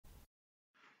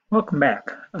Welcome back.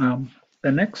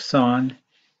 The next song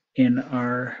in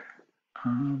our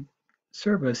um,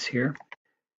 service here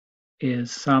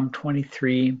is Psalm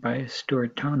 23 by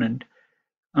Stuart Townend.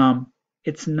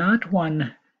 It's not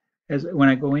one, as when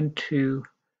I go into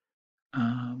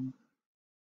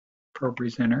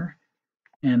Propresenter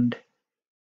and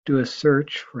do a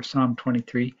search for Psalm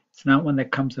 23, it's not one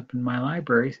that comes up in my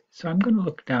library. So I'm going to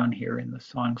look down here in the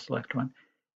SongSelect one.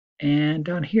 And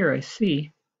down here I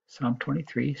see Psalm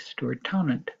 23, Stuart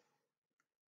Townend.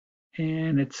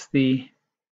 And it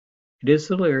is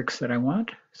the lyrics that I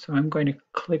want. So I'm going to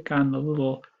click on the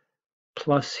little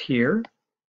plus here,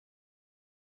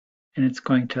 and it's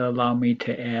going to allow me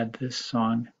to add this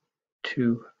song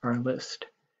to our list,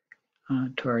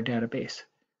 to our database.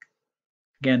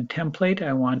 Again, template,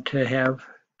 I want to have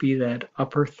be that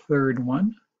upper third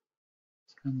one.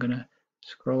 So I'm going to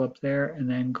scroll up there and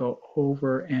then go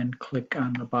over and click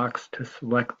on the box to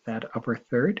select that upper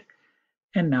third.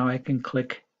 And now I can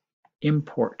click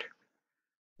import.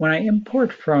 When I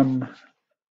import from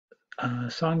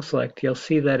SongSelect, you'll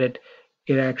see that it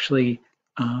actually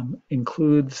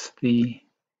includes the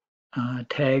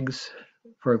tags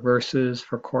for verses,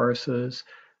 for choruses,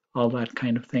 all that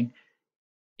kind of thing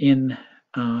in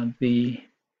the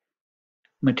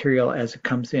material as it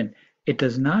comes in. It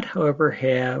does not, however,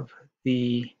 have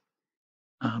the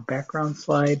background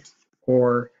slide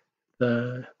or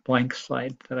the blank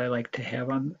slide that I like to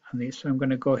have on these. So I'm going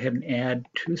to go ahead and add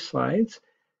two slides.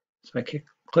 So I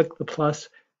click the plus.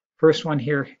 First one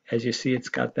here, as you see, it's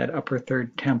got that upper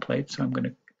third template. So I'm going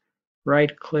to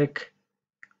right click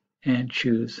and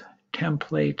choose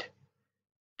template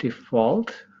default.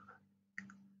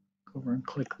 Go over and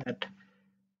click that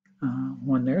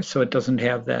one there so it doesn't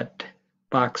have that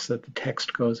box that the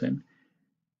text goes in.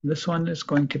 This one is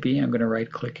going to be, I'm going to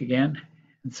right click again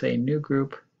and say new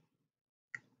group.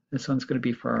 This one's going to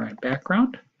be for our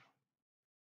background.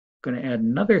 I'm going to add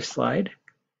another slide.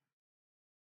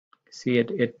 See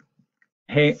it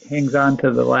hangs on to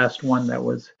the last one that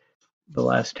was the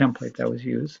last template that was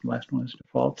used. The last one is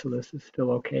default, so this is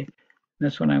still okay.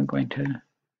 This one I'm going to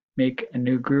make a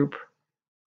new group.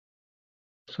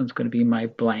 This one's going to be my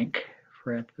blank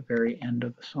for at the very end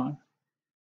of the song.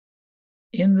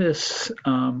 In this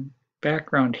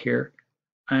background here,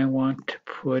 I want to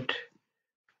put,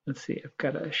 let's see, I've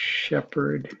got a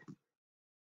shepherd.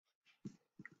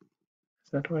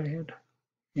 Is that what I had?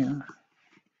 Yeah.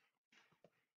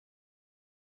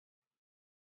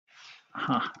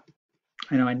 I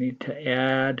know I need to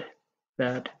add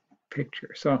that picture.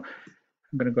 So I'm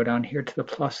going to go down here to the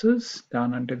pluses,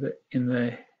 down under in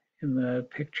the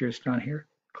pictures down here,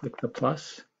 click the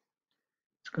plus.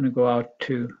 It's going to go out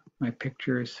to my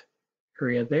pictures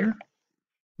area there.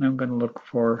 And I'm going to look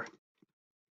for,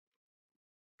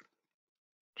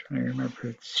 trying to remember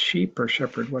if it's sheep or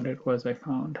shepherd, what it was I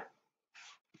found.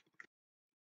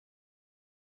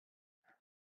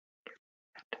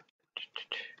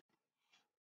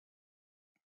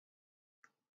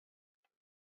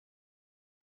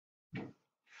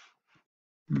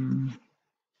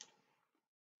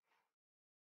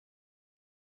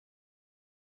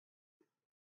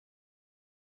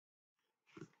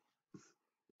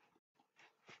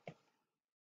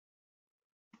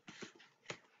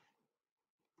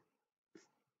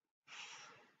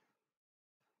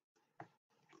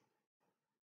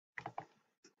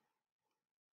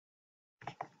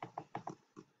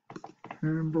 I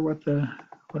remember what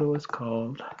it was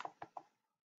called.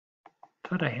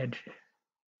 Thought I had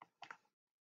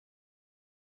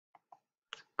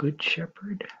Good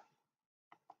Shepherd.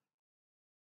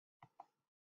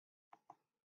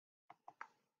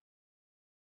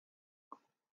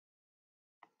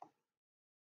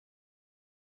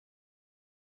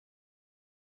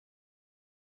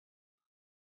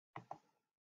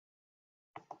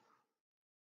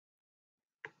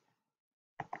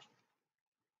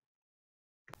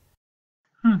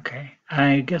 Okay,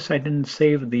 I guess I didn't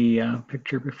save the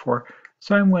picture before,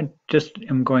 so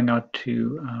I'm going out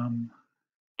to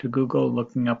Google,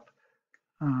 looking up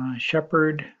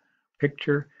shepherd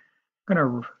picture. I'm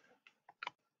gonna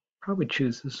probably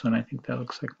choose this one. I think that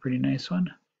looks like a pretty nice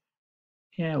one.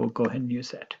 Yeah, we'll go ahead and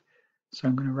use that. So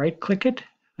I'm going to right click it.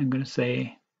 I'm going to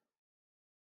say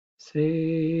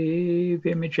save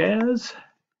image as.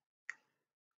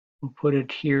 We'll put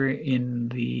it here in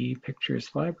the pictures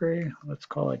library. Let's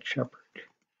call it shepherd.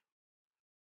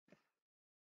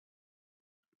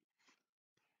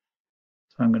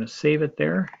 So I'm going to save it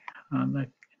there on the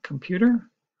computer,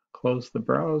 close the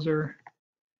browser.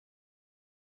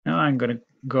 Now I'm going to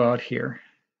go out here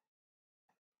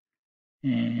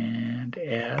and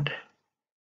add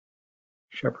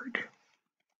shepherd.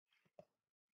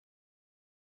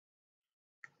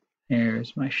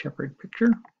 There's my shepherd picture.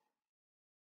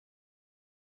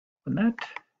 Open that.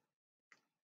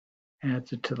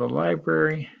 Adds it to the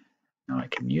library. Now I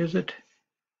can use it.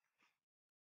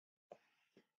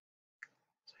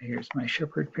 So here's my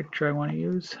shepherd picture I want to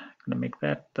use. I'm going to make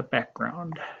that the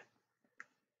background.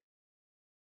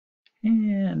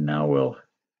 And now we'll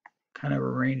kind of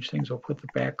arrange things. We'll put the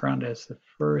background as the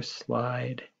first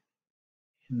slide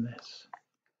in this.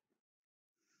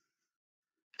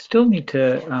 Still need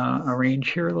to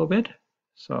arrange here a little bit.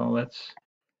 So I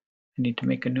need to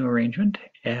make a new arrangement,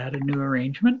 add a new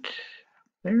arrangement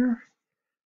there.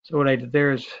 So what I did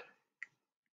there is,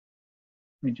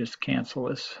 let me just cancel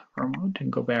this for a moment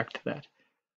and go back to that.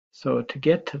 So to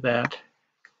get to that,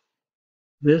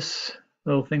 this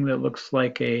little thing that looks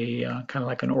like a kind of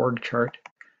like an org chart,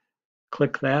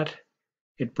 click that.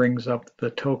 It brings up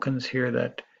the tokens here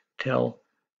that tell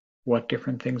what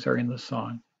different things are in the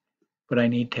song. But I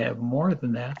need to have more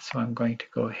than that, so I'm going to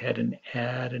go ahead and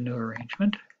add a new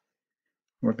arrangement.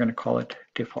 We're going to call it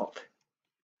default.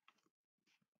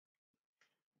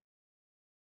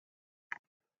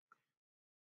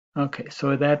 Okay,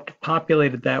 so that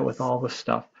populated that with all the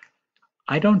stuff.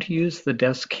 I don't use the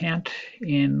descant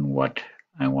in what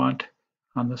I want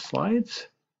on the slides,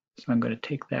 so I'm going to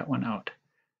take that one out.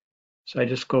 So I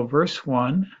just go verse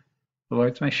 1, the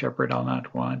Lord's my shepherd, I'll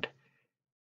not want.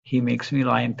 He makes me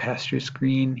lie in pastures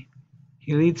green.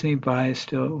 He leads me by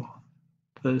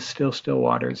the still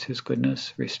waters. His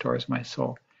goodness restores my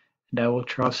soul. And I will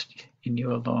trust in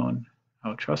you alone. I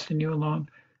will trust in you alone.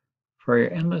 For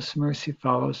your endless mercy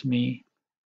follows me.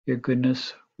 Your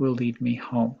goodness will lead me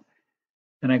home.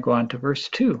 Then I go on to verse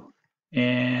 2.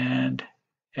 And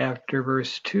after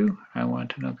verse 2, I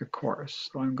want another chorus.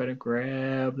 So I'm going to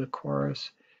grab the chorus,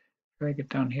 drag it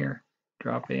down here,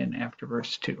 drop it in after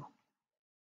verse 2.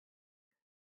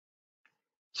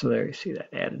 So there you see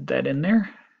that, added that in there.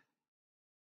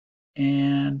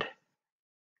 And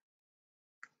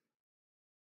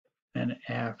then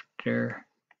after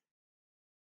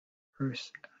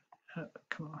verse,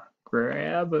 come on,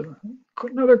 grab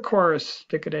another chorus,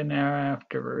 stick it in there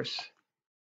after verse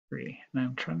 3. And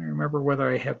I'm trying to remember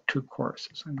whether I have 2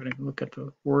 choruses. I'm going to look at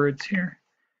the words here.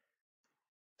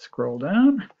 Scroll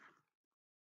down.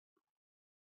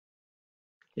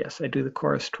 Yes, I do the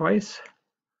chorus twice.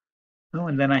 Oh,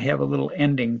 and then I have a little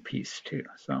ending piece too.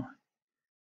 So,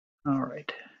 all right.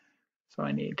 So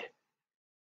I need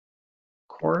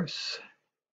chorus.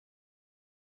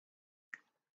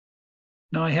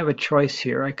 Now I have a choice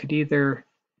here. I could either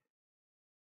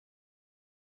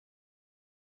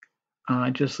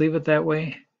just leave it that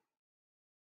way,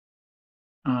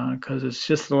 because it's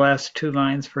just the last 2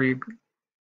 lines for your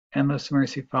endless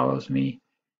mercy follows me.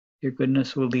 Your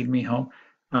goodness will lead me home.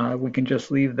 We can just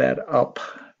leave that up.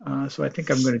 So I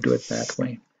think I'm going to do it that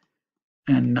way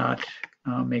and not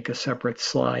make a separate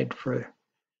slide for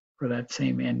that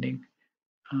same ending.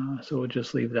 So we'll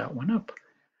just leave that one up.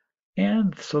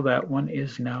 And so that one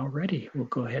is now ready. We'll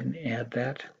go ahead and add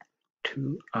that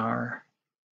to our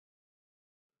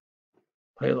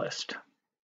playlist.